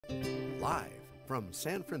Live from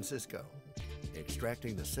San Francisco,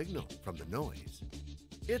 extracting the signal from the noise,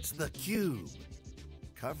 it's theCUBE,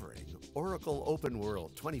 covering Oracle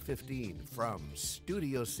OpenWorld 2015 from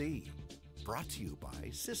Studio C, brought to you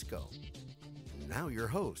by Cisco. Now your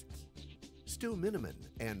hosts, Stu Miniman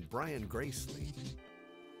and Brian Gracely.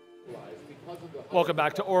 Welcome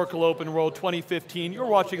back to Oracle OpenWorld 2015. You're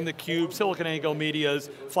watching theCUBE, SiliconANGLE Media's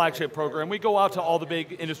flagship program. We go out to all the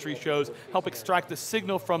big industry shows, help extract the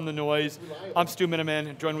signal from the noise. I'm Stu Miniman,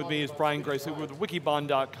 and joined with me is Brian Gracely with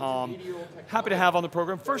wikibon.com. Happy to have on the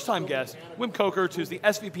program, first-time guest, Wim Coekaerts, who's the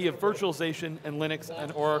SVP of Virtualization and Linux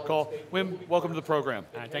and Oracle. Wim, welcome to the program.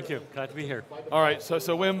 Thank you, glad to be here. All right, so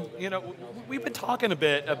Wim, we've been talking a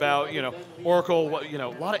bit about, Oracle, a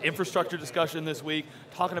lot of infrastructure discussion this week,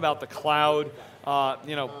 talking about the cloud.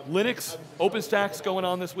 Linux, OpenStack's going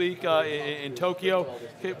on this week in Tokyo.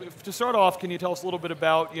 To start off, can you tell us a little bit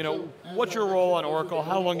about, what's your role on Oracle,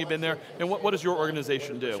 how long you've been there, and what does your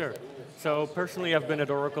organization do? Sure. So personally, I've been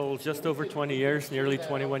at Oracle just over 20 years, nearly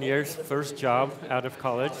 21 years, first job out of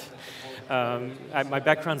college. My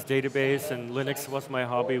background's database, and Linux was my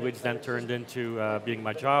hobby, which then turned into being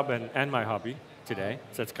my job and my hobby today,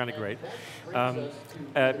 so it's kind of great.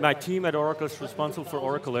 My team at Oracle is responsible for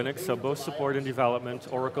Oracle Linux, so both support and development,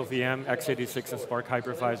 Oracle VM, x86, and Spark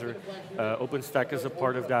Hypervisor. OpenStack is a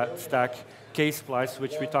part of that stack. K-Splice,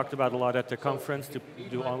 which we talked about a lot at the conference, to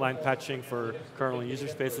do online patching for kernel user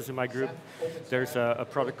spaces in my group. There's a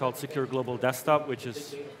product called Secure Global Desktop, which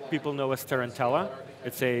is people know as Tarantella.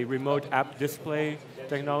 It's a remote app display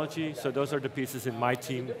technology, so those are the pieces in my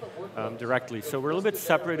team directly. So we're a little bit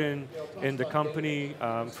separate in the company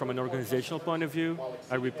from an organizational point of view.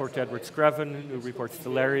 I report to Edward Screven, who reports to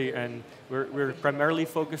Larry, and we're primarily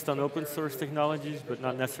focused on open source technologies, but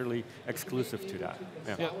not necessarily exclusive to that.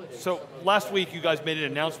 Yeah. So last week you guys made an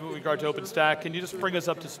announcement with regard to OpenStack. Can you just bring us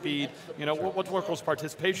up to speed? What's Oracle's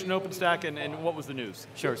participation in OpenStack, and what was the news?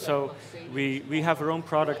 Sure, so we have our own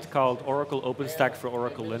product called Oracle OpenStack for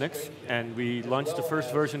Oracle Linux, and we launched the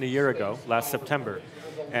first version a year ago, last September.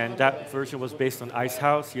 And that version was based on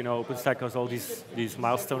Icehouse. OpenStack has all these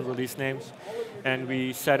milestone release names. And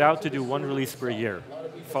we set out to do one release per year.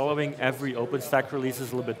 Following every OpenStack release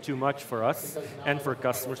is a little bit too much for us and for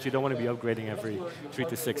customers. You don't want to be upgrading every 3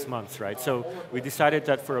 to 6 months, right? So we decided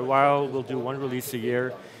that for a while we'll do one release a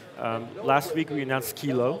year. Last week we announced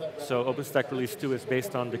Kilo. So OpenStack Release 2 is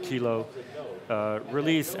based on the Kilo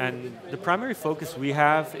release, and the primary focus we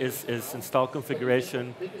have is install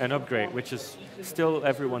configuration and upgrade, which is still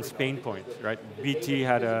everyone's pain point, right? BT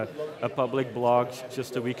had a public blog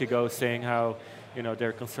just a week ago saying how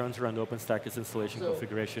their concerns around OpenStack is installation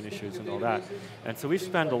configuration issues and all that. And so we've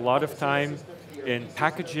spent a lot of time in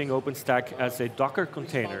packaging OpenStack as a Docker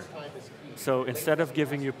container. So instead of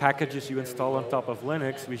giving you packages you install on top of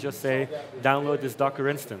Linux, we just say, download this Docker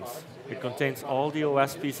instance. It contains all the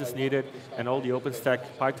OS pieces needed and all the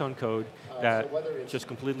OpenStack Python code that just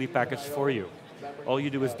completely packaged for you. All you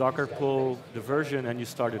do is Docker pull the version and you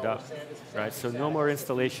start it up, right? So no more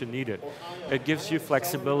installation needed. It gives you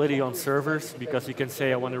flexibility on servers because you can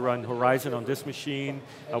say, I want to run Horizon on this machine,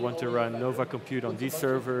 I want to run Nova Compute on these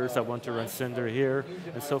servers, I want to run Cinder here,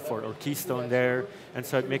 and so forth, or Keystone there. And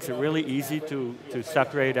so it makes it really easy to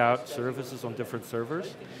separate out services on different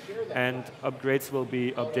servers. And upgrades will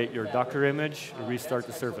be update your Docker image, and restart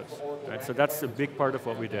the service. Right? So that's a big part of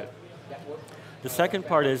what we did. The second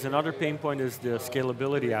part is, another pain point is the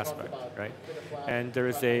scalability aspect, right? And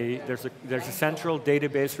there's a central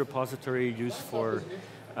database repository used for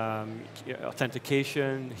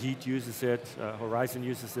authentication. Heat uses it, Horizon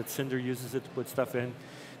uses it, Cinder uses it to put stuff in.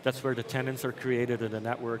 That's where the tenants are created and the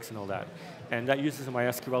networks and all that. And that uses a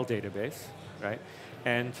MySQL database, right?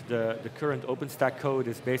 And the current OpenStack code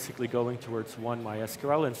is basically going towards one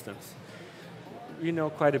MySQL instance. You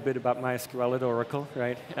know quite a bit about MySQL at Oracle,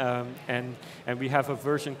 right? And we have a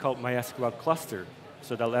version called MySQL Cluster.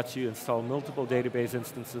 So that lets you install multiple database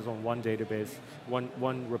instances on one database,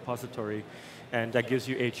 one repository. And that gives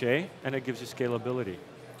you HA, and it gives you scalability.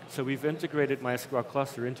 So we've integrated MySQL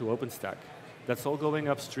Cluster into OpenStack. That's all going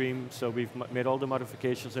upstream, so we've made all the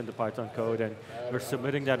modifications in the Python code, and we're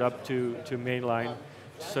submitting that up to mainline,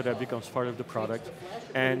 so that becomes part of the product.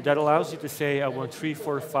 And that allows you to say, I want 3,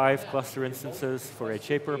 4, 5 cluster instances for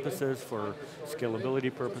HA purposes, for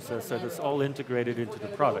scalability purposes, so it's all integrated into the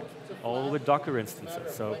product, all with Docker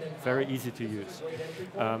instances, so very easy to use.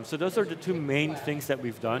 So those are the two main things that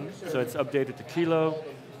we've done. So it's updated to Kilo.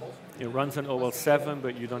 It runs on OL7,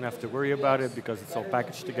 but you don't have to worry about it because it's all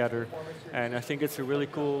packaged together. And I think it's a really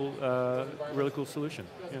cool solution.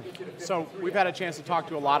 Yeah. So we've had a chance to talk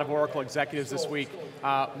to a lot of Oracle executives this week.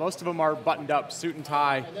 Most of them are buttoned up, suit and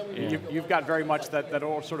tie. Yeah. You've got very much that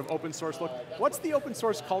old sort of open source look. What's the open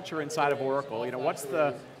source culture inside of Oracle? What's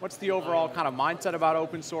the overall kind of mindset about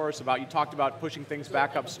open source? You talked about pushing things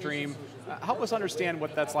back upstream. Help us understand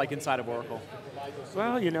what that's like inside of Oracle.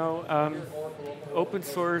 Well, open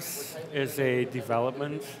source is a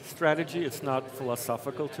development strategy. It's not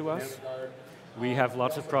philosophical to us. We have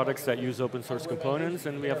lots of products that use open source components,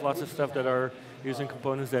 and we have lots of stuff that are using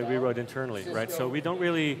components that we wrote internally, right? So we don't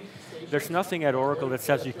really, there's nothing at Oracle that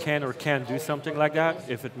says you can or can't do something like that.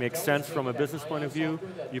 If it makes sense from a business point of view,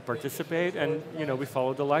 you participate, and we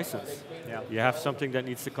follow the license. Yeah. You have something that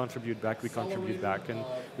needs to contribute back, we contribute back. And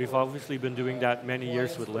we've obviously been doing that many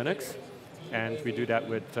years with Linux. And we do that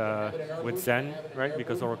with Zen, right?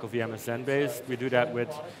 Because Oracle VM is Zen-based. We do that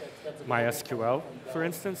with MySQL, for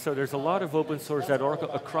instance. So there's a lot of open source at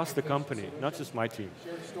Oracle across the company, not just my team.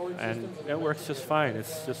 And it works just fine.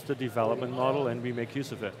 It's just a development model, and we make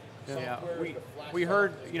use of it. Yeah, we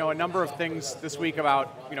heard a number of things this week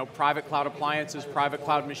about private cloud appliances, private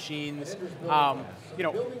cloud machines.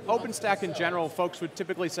 OpenStack in general, folks would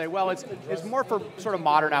typically say, well, it's more for sort of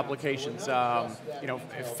modern applications,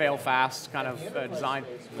 fail fast kind of design.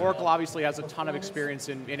 Oracle obviously has a ton of experience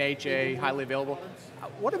in HA, highly available.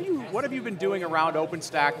 What have you been doing around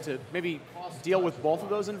OpenStack to maybe deal with both of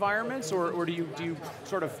those environments, or do you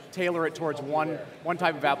sort of tailor it towards one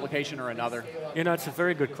type of application or another? It's a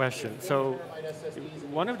very good question. So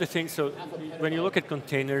one of the things, when you look at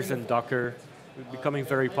containers and Docker, becoming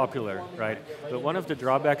very popular, right? But one of the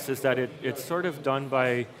drawbacks is that it's sort of done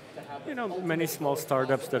by many small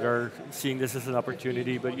startups that are seeing this as an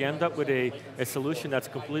opportunity, but you end up with a solution that's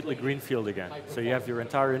completely greenfield again. So you have your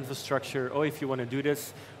entire infrastructure, if you want to do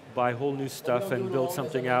this, buy whole new stuff and build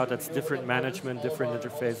something out that's different management, different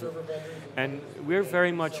interfaces. And we're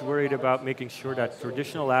very much worried about making sure that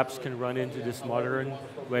traditional apps can run into this modern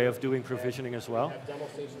way of doing provisioning as well.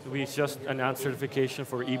 We just announced certification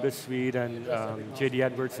for EBIS Suite and JD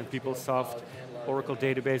Edwards and PeopleSoft, Oracle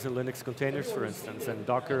database and Linux containers, for instance, and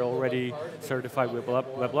Docker already certified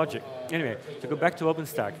WebLogic. Anyway, to go back to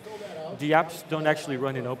OpenStack, the apps don't actually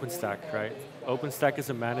run in OpenStack, right? OpenStack is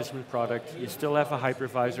a management product. You still have a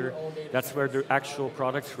hypervisor. That's where the actual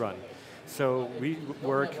products run. So we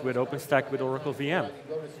work with OpenStack with Oracle VM.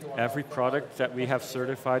 Every product that we have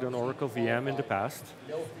certified on Oracle VM in the past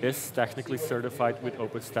is technically certified with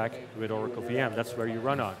OpenStack with Oracle VM. That's where you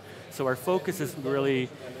run on. So our focus is really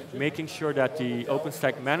making sure that the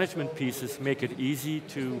OpenStack management pieces make it easy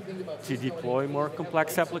to deploy more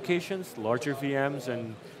complex applications, larger VMs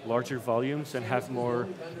and larger volumes, and have more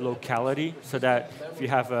locality, so that if you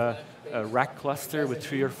have a rack cluster with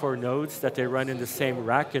 3 or 4 nodes, that they run in the same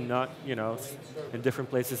rack and not in different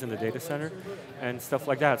places in the data center, and stuff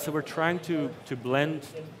like that. So we're trying to blend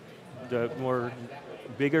the more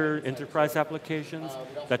bigger enterprise applications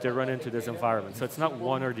that they run into this environment. So it's not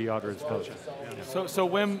one or the other, it's both. So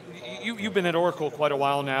Wim, you've been at Oracle quite a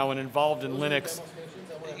while now and involved in Linux.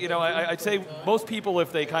 I'd say most people,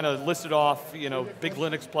 if they kind of listed off, big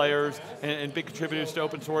Linux players and big contributors to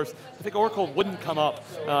open source, I think Oracle wouldn't come up,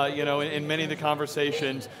 in many of the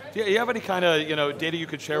conversations. Do you have any kind of, data you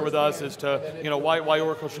could share with us as to, why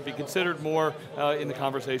Oracle should be considered more in the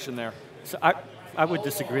conversation there? So I would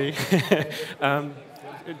disagree.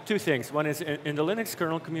 2 things. One is, in the Linux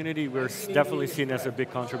kernel community, we're definitely seen as a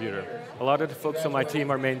big contributor. A lot of the folks on my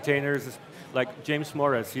team are maintainers, like James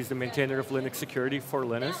Morris. He's the maintainer of Linux security for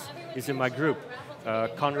Linux. He's in my group.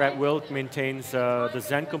 Conrad Wilk maintains the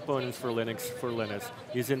Zen components for Linux.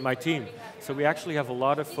 He's in my team. So we actually have a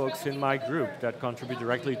lot of folks in my group that contribute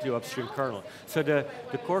directly to upstream kernel. So the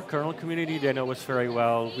core kernel community, they know us very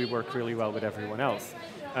well. We work really well with everyone else.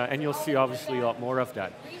 And you'll see, obviously, a lot more of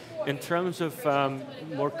that. In terms of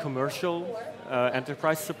more commercial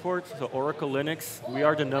enterprise support, so Oracle Linux, we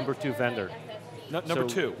are the number 2 vendor. Number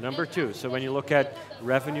 2? Number 2. So when you look at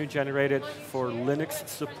revenue generated for Linux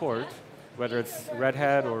support, whether it's Red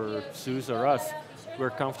Hat or SUSE or us,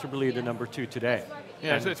 we're comfortably the number 2 today.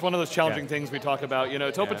 Yeah, it's one of those challenging things we talk about.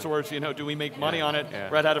 It's open source. Do we make money on it?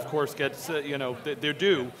 Red Hat, of course, gets they're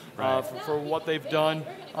due for what they've done.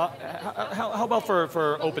 How about for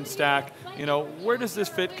OpenStack? Where does this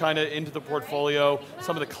fit kind of into the portfolio?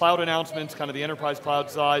 Some of the cloud announcements, kind of the enterprise cloud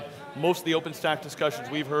side. Most of the OpenStack discussions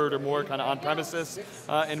we've heard are more kind of on-premises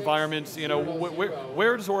environments.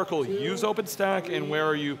 Where does Oracle use OpenStack, and where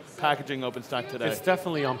are you packaging OpenStack today? It's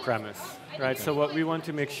definitely on-premise. Right, so what we want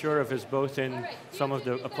to make sure of is both in some of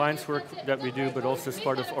the appliance work that we do, but also as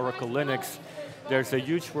part of Oracle Linux. There's a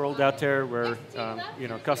huge world out there where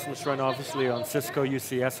customers run obviously on Cisco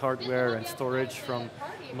UCS hardware and storage from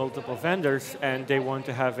multiple vendors, and they want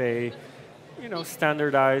to have a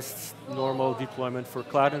standardized, normal deployment for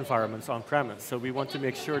cloud environments on-premise. So we want to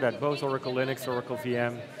make sure that both Oracle Linux, Oracle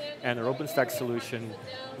VM, and our OpenStack solution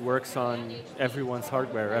works on everyone's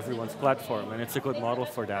hardware, everyone's platform, and it's a good model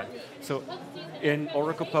for that. So in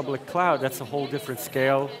Oracle Public Cloud, that's a whole different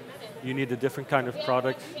scale. You need a different kind of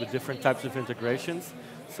product with different types of integrations.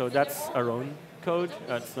 So that's our own code,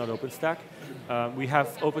 it's not OpenStack. We have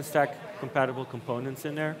OpenStack compatible components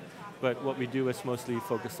in there, but what we do is mostly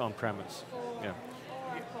focused on-premise. Yeah.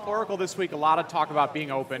 Oracle this week, a lot of talk about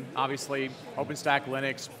being open. Obviously, OpenStack,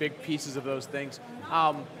 Linux, big pieces of those things.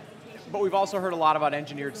 But we've also heard a lot about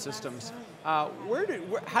engineered systems. How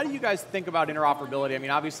do you guys think about interoperability? I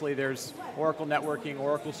mean, obviously there's Oracle networking,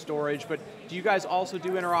 Oracle storage, but do you guys also do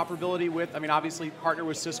interoperability with, I mean, obviously partner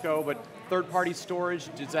with Cisco, but third-party storage,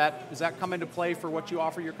 does that come into play for what you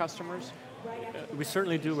offer your customers? We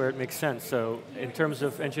certainly do where it makes sense. So in terms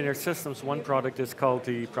of engineered systems, one product is called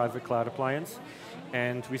the Private Cloud Appliance,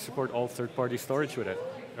 and we support all third-party storage with it,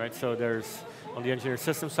 right? So there's, on the engineered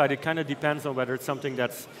system side, it kind of depends on whether it's something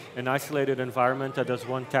that's an isolated environment that does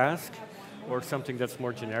one task, or something that's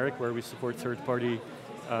more generic, where we support third-party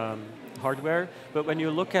hardware. But when you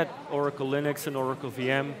look at Oracle Linux and Oracle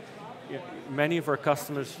VM, many of our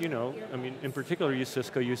customers, I mean, in particular use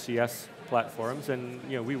Cisco UCS platforms, and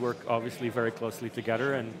we work obviously very closely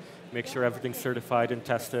together and make sure everything's certified and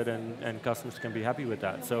tested, and customers can be happy with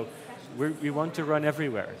that. So we want to run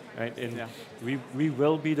everywhere, right? And we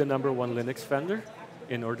will be the #1 Linux vendor.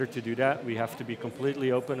 In order to do that, we have to be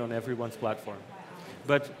completely open on everyone's platform.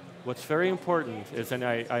 But what's very important is, and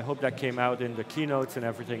I hope that came out in the keynotes and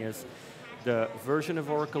everything, is the version of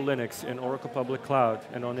Oracle Linux in Oracle Public Cloud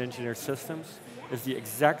and on engineered systems is the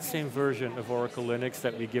exact same version of Oracle Linux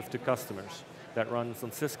that we give to customers that runs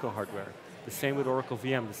on Cisco hardware. The same with Oracle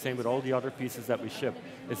VM, the same with all the other pieces that we ship.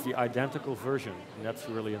 It's the identical version, and that's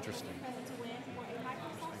really interesting.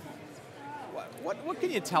 What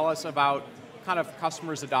can you tell us about kind of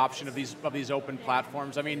customers' adoption of these open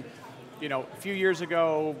platforms? I mean, a few years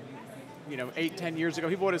ago, 8, 10 years ago,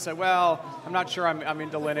 people would have said, well, I'm not sure I'm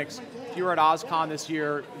into Linux. If you were at OSCON this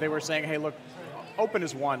year, they were saying, hey, look, open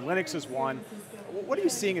is one, Linux is one. What are you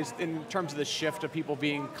seeing in terms of the shift of people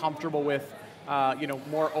being comfortable with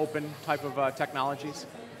more open type of technologies?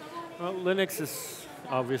 Well, Linux is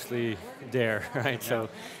obviously there, right? Yeah. So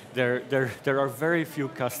there are very few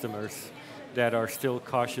customers that are still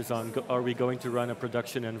cautious on, are we going to run a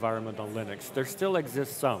production environment on Linux? There still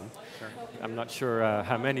exists some. Sure. I'm not sure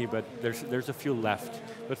how many, but there's a few left.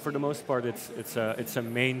 But for the most part, it's a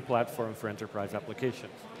main platform for enterprise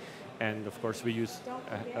applications. And of course, we use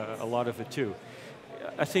a lot of it too.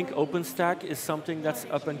 I think OpenStack is something that's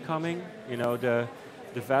up and coming. The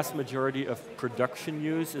vast majority of production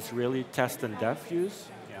use is really test and dev use.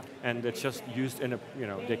 Yeah. And it's just used in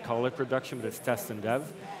they call it production, but it's test and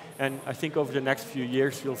dev. And I think over the next few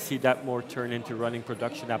years, you'll see that more turn into running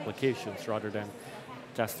production applications rather than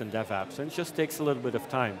test and dev apps. And it just takes a little bit of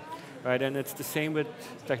time, right? And it's the same with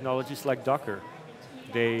technologies like Docker.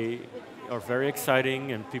 They are very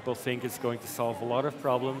exciting, and people think it's going to solve a lot of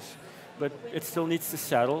problems, but it still needs to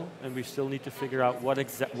settle, and we still need to figure out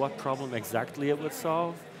what problem exactly it would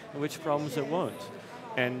solve, and which problems it won't.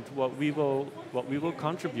 And what we will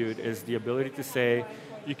contribute is the ability to say,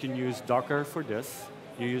 you can use Docker for this,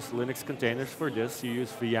 you use Linux containers for this, you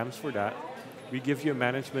use VMs for that. We give you a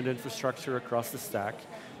management infrastructure across the stack.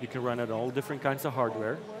 You can run it on all different kinds of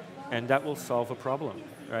hardware, and that will solve a problem,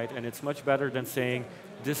 right? And it's much better than saying,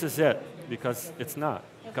 this is it, because it's not.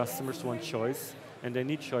 Customers want choice, and they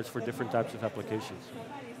need choice for different types of applications.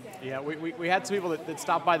 Yeah, we had some people that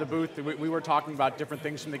stopped by the booth. We were talking about different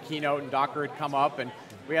things from the keynote, and Docker had come up, and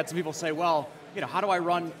we had some people say, well, how do I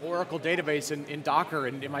run Oracle database in Docker,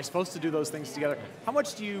 and am I supposed to do those things together? How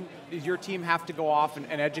much does your team have to go off and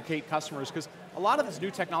educate customers? Because a lot of this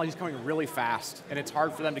new technology is coming really fast, and it's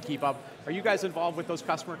hard for them to keep up. Are you guys involved with those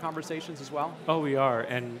customer conversations as well? Oh, we are,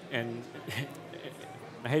 and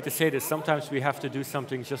I hate to say this, sometimes we have to do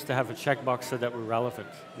something just to have a checkbox so that we're relevant.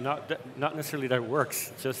 Not necessarily that it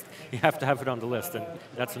works, just you have to have it on the list, and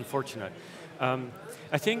that's unfortunate.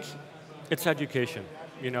 I think it's education.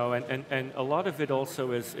 And a lot of it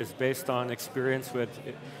also is based on experience with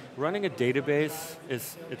running a database.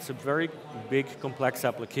 It's a very big, complex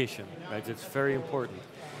application, right? It's very important.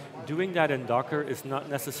 Doing that in Docker is not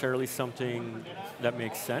necessarily something that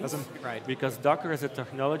makes sense, right. Because Docker as a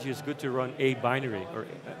technology is good to run a binary or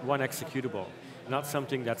one executable, not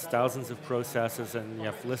something that's thousands of processes and you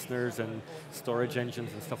have listeners and storage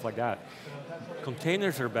engines and stuff like that.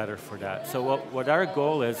 Containers are better for that. So what our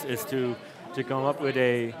goal is to to come up with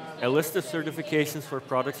a list of certifications for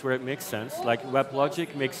products where it makes sense. Like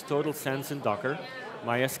WebLogic makes total sense in Docker.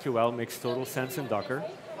 MySQL makes total sense in Docker.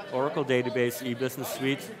 Oracle Database, eBusiness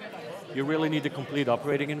Suite, you really need a complete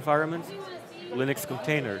operating environment. Linux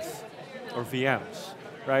containers or VMs,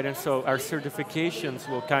 right? And so our certifications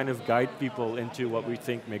will kind of guide people into what we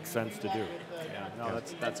think makes sense to do. Yeah, no,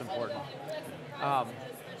 that's important.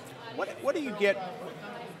 What do you get?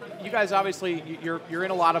 You guys obviously, you're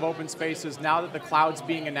in a lot of open spaces. Now that the cloud's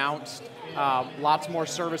being announced, lots more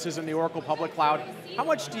services in the Oracle public cloud. How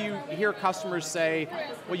much do you hear customers say,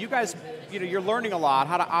 well, you guys, you're learning a lot,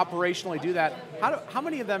 how to operationally do that. How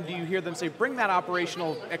many of them do you hear them say, bring that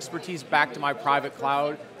operational expertise back to my private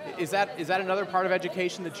cloud? Is that another part of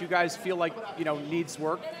education that you guys feel like needs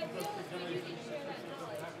work?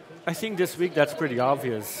 I think this week that's pretty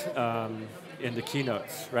obvious in the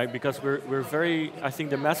keynotes, right? Because I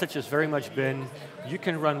think the message has very much been, you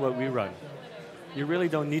can run what we run. You really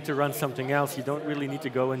don't need to run something else. You don't really need to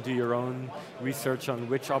go and do your own research on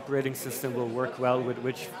which operating system will work well with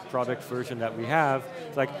which product version that we have.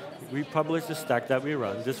 It's like, we publish the stack that we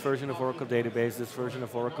run, this version of Oracle Database, this version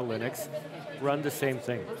of Oracle Linux, run the same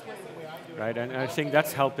thing, right? And I think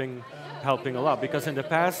that's helping a lot, because in the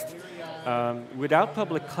past, without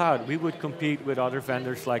public cloud, we would compete with other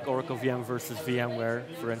vendors like Oracle VM versus VMware,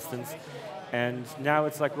 for instance. And now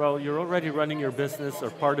it's like, well, you're already running your business or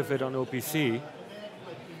part of it on OPC.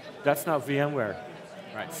 That's not VMware.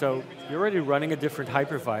 Right. So you're already running a different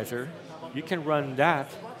hypervisor. You can run that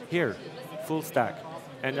here, full stack.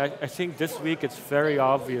 And I think this week it's very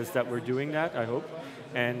obvious that we're doing that, I hope.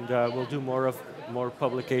 And we'll do more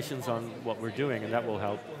publications on what we're doing, and that will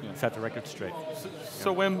help set the record straight.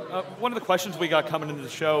 So Wim, one of the questions we got coming into the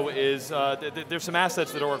show is there's some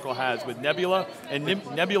assets that Oracle has with Nebula and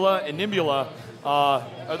Nimbula.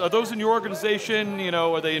 Are those in your organization?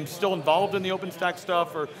 Are they still involved in the OpenStack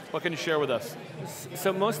stuff, or what can you share with us?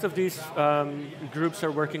 So most of these groups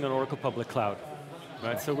are working on Oracle Public Cloud.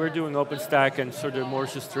 Right, so we're doing OpenStack and sort of more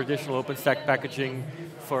just traditional OpenStack packaging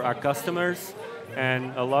for our customers.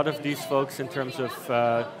 And a lot of these folks, in terms of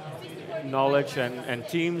knowledge and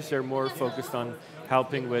teams, they're more focused on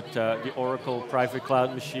helping with the Oracle private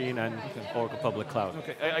cloud machine and Oracle public cloud.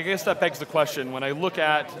 Okay, I guess that begs the question. When I look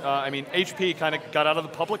at, HP kind of got out of the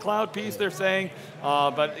public cloud piece, they're saying,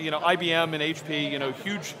 but IBM and HP,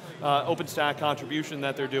 huge OpenStack contribution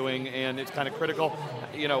that they're doing, and it's kind of critical.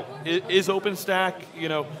 Is OpenStack,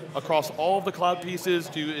 across all of the cloud pieces?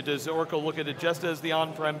 Does Oracle look at it just as the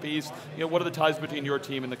on-prem piece? What are the ties between your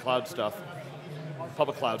team and the cloud stuff?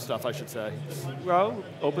 Public cloud stuff, I should say. Well,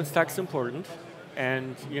 OpenStack's important.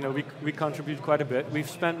 And we contribute quite a bit. We've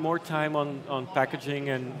spent more time on packaging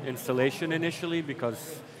and installation initially,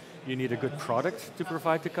 because you need a good product to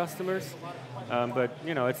provide to customers. But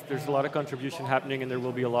there's a lot of contribution happening, and there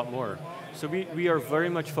will be a lot more. So we are very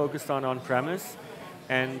much focused on on-premise.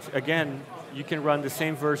 And again, you can run the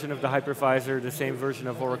same version of the hypervisor, the same version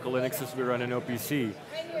of Oracle Linux as we run in OPC.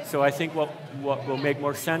 So I think what will make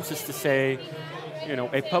more sense is to say,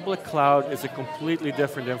 a public cloud is a completely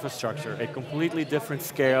different infrastructure, a completely different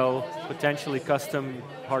scale, potentially custom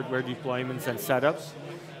hardware deployments and setups.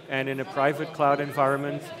 And in a private cloud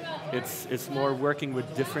environment, it's more working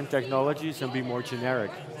with different technologies and be more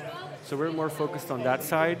generic. So we're more focused on that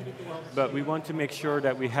side, but we want to make sure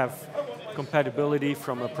that we have compatibility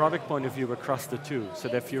from a product point of view across the two. So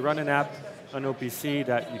that if you run an app on OPC,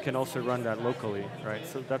 that you can also run that locally, right?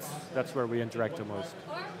 So that's where we interact the most.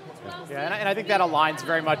 Yeah, and I think that aligns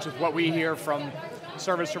very much with what we hear from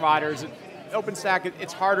service providers. OpenStack,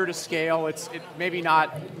 it's harder to scale. It's maybe not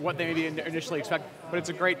what they maybe initially expect, but it's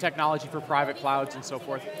a great technology for private clouds and so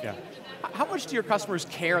forth. Yeah. How much do your customers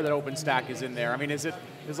care that OpenStack is in there? I mean, is it,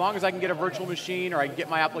 as long as I can get a virtual machine or I can get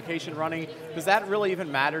my application running, does that really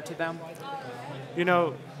even matter to them?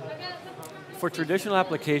 For traditional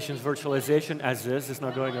applications, virtualization as is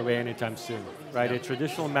not going away anytime soon, right? Yeah. A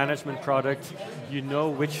traditional management product, you know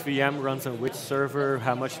which VM runs on which server,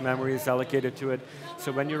 how much memory is allocated to it.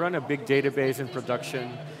 So when you run a big database in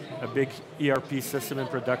production, a big ERP system in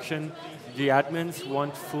production, the admins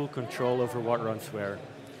want full control over what runs where.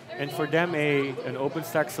 And for them, an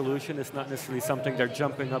OpenStack solution is not necessarily something they're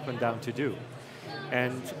jumping up and down to do.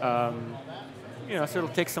 And so it'll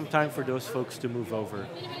take some time for those folks to move over.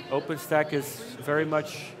 OpenStack is very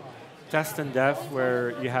much test and dev,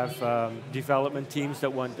 where you have development teams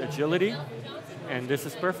that want agility, and this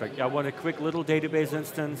is perfect. I want a quick little database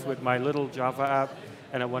instance with my little Java app,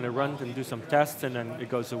 and I want to run and do some tests and then it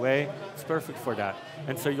goes away, it's perfect for that.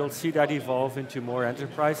 And so you'll see that evolve into more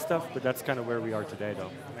enterprise stuff, but that's kind of where we are today though.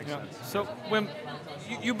 Makes sense. So Wim,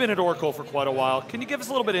 you've been at Oracle for quite a while. Can you give us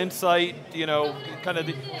a little bit of insight, kind of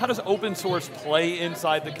how does open source play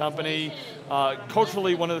inside the company?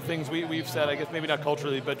 Culturally, one of the things we've said, I guess maybe not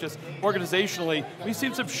culturally, but just organizationally, we've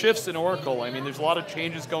seen some shifts in Oracle. I mean, there's a lot of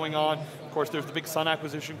changes going on. Of course, there's the big Sun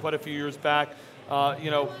acquisition quite a few years back. How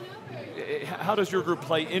does your group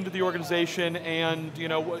play into the organization, and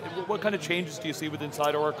what kind of changes do you see with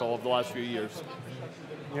inside Oracle over the last few years?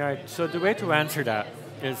 Yeah, so the way to answer that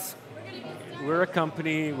is, we're a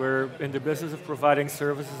company, we're in the business of providing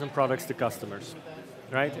services and products to customers,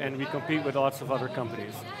 right? And we compete with lots of other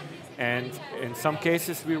companies. And in some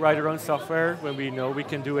cases, we write our own software when we know we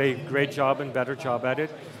can do a great job and better job at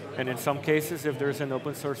it. And in some cases, if there's an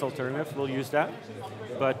open source alternative, we'll use that.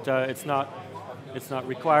 But it's not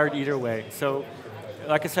required either way. So,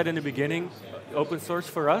 like I said in the beginning, open source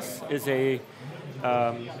for us is a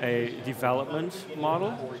development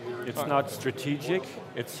model. It's not strategic.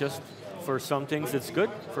 It's just, for some things it's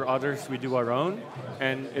good, for others we do our own,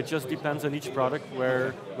 and it just depends on each product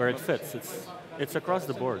where it fits. It's across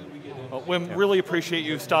the board. Well, Wim, really appreciate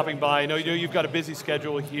you stopping by. I know you've got a busy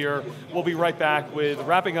schedule here. We'll be right back with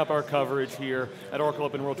wrapping up our coverage here at Oracle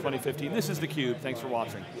OpenWorld 2015. This is theCUBE. Thanks for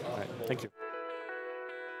watching. All right, thank you.